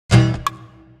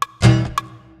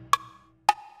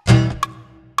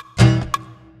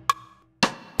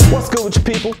What's good with you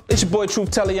people? It's your boy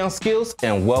Tella Young Skillz,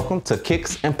 and welcome to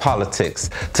Kicks and Politics.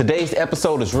 Today's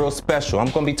episode is real special. I'm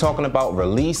going to be talking about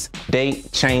release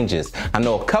date changes. I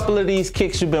know a couple of these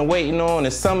kicks you've been waiting on,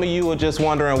 and some of you are just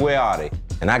wondering where are they?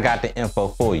 And I got the info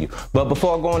for you. But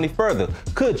before I go any further,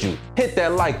 could you hit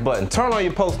that like button, turn on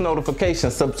your post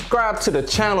notifications, subscribe to the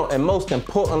channel, and most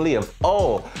importantly of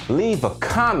all, leave a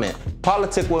comment.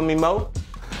 Politic with me, Mo.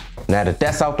 Now that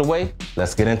that's out the way,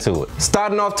 let's get into it.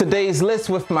 Starting off today's list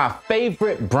with my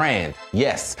favorite brand.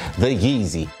 Yes, the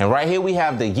Yeezy. And right here we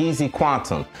have the Yeezy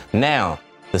Quantum. Now,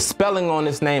 the spelling on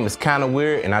this name is kind of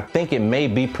weird, and I think it may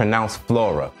be pronounced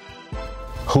Flaora.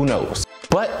 Who knows?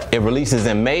 But it releases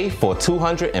in May for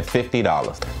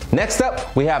 $250. Next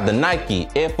up, we have the Nike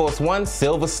Air Force One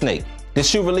Silver Snake. This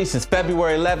shoe releases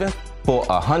February 11th for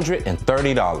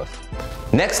 $130.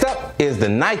 Next up is the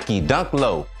Nike Dunk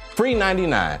Low. Free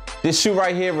 99. This shoe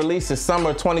right here releases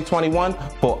summer 2021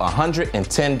 for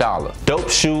 $110. Dope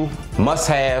shoe, must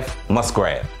have, must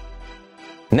grab.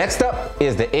 Next up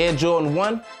is the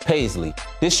Aj1 Paisley.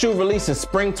 This shoe releases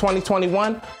spring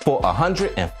 2021 for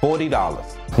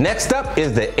 $140. Next up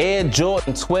is the Air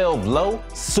Jordan 12 Low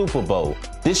Super Bowl.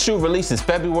 This shoe releases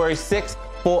February 6th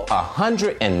for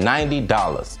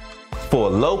 $190. For a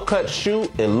low cut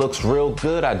shoe, it looks real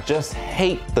good. I just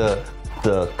hate the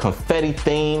confetti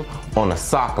theme on a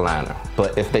sock liner.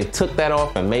 But if they took that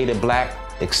off and made it black,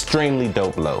 extremely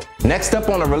dope low. Next up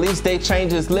on the release date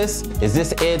changes list is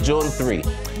this Air Jordan 3.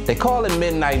 They call it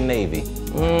Midnight Navy.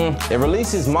 It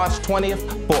releases March 20th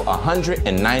for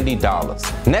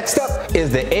 $190. Next up is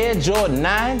the Air Jordan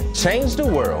 9 Change the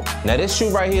World. Now this shoe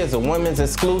right here is a women's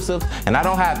exclusive, and I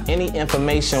don't have any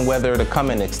information whether it'll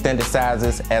come in extended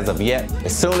sizes as of yet.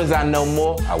 As soon as I know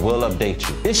more, I will update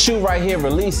you. This shoe right here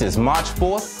releases March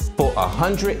 4th for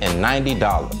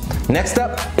 $190. Next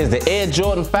up is the Air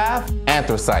Jordan 5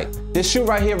 Anthracite. This shoe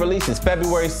right here releases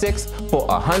February 6th for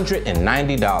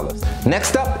 $190.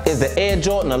 Next up is the Air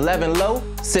Jordan 11 Low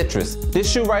Citrus. This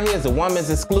shoe right here is a woman's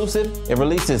exclusive. It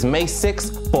releases May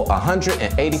 6th for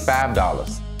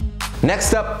 $185.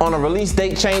 Next up on the release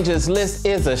date changes list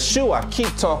is a shoe I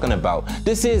keep talking about.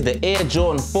 This is the Air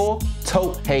Jordan 4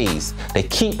 Taupe Haze. They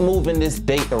keep moving this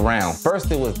date around.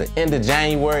 First it was the end of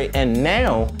January, and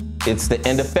now it's the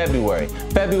end of February,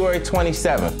 February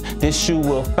 27th. This shoe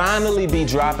will finally be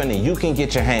dropping and you can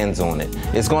get your hands on it.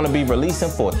 It's going to be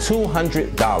releasing for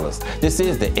 $200. This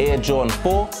is the Air Jordan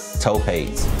 4 Taupe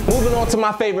Haze. Moving on to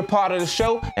my favorite part of the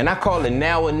show, and I call it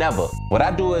now or never. What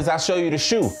I do is I show you the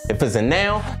shoe. If it's a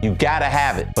now, you gotta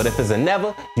have it. But if it's a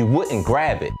never, you wouldn't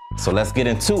grab it. So let's get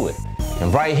into it.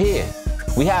 And right here,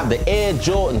 we have the Air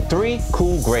Jordan 3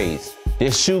 Cool Grays.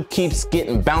 This shoe keeps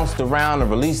getting bounced around, the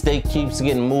release date keeps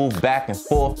getting moved back and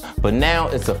forth, but now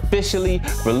it's officially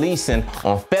releasing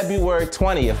on February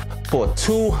 20th for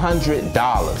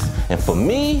 $200. And for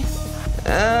me,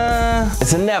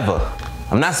 it's a never.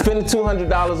 I'm not spending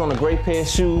 $200 on a great pair of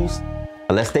shoes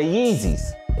unless they're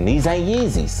Yeezys, and these ain't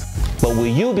Yeezys. But will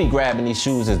you be grabbing these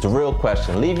shoes is the real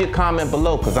question. Leave your comment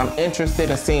below, because I'm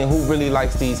interested in seeing who really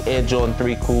likes these Air Jordan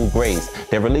 3 Cool Grays.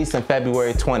 They're releasing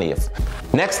February 20th.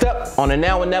 Next up on the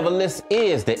now or never list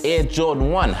is the Air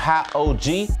Jordan 1 High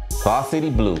OG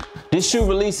Varsity Blue. This shoe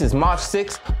releases March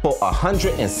 6th for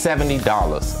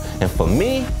 $170. And for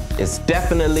me, it's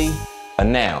definitely a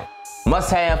now.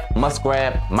 Must have, must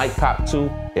grab, might cop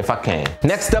too if I can.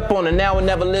 Next up on the now or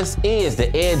never list is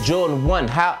the Air Jordan 1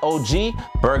 High OG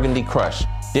Burgundy Crush.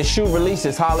 This shoe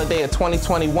releases holiday of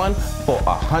 2021 for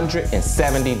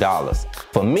 $170.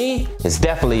 For me, it's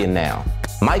definitely a now.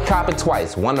 Might cop it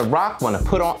twice. One to rock, one to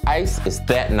put on ice. It's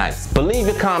that nice. But leave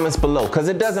your comments below, because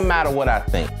it doesn't matter what I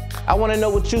think. I want to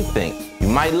know what you think. You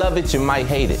might love it, you might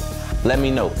hate it. Let me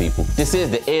know, people. This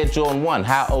is the Air Jordan 1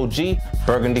 High OG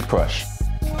Burgundy Crush.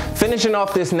 Finishing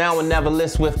off this now and never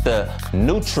list with the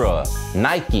Nutra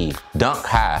Nike Dunk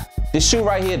High. This shoe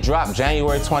right here dropped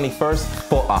January 21st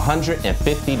for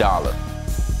 $150.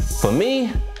 For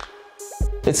me,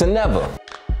 it's a never.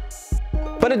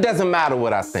 But it doesn't matter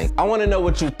what I think. I want to know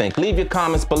what you think. Leave your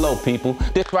comments below, people.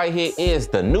 This right here is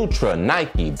the Nutra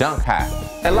Nike Dunk High.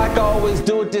 And like I always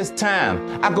do at this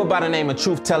time, I go by the name of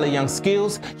Tella Young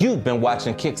Skillz. You've been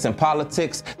watching Kicks and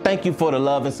Politics. Thank you for the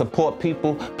love and support,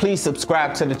 people. Please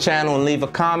subscribe to the channel and leave a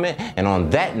comment. And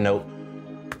on that note,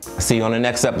 I'll see you on the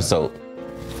next episode.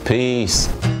 Peace.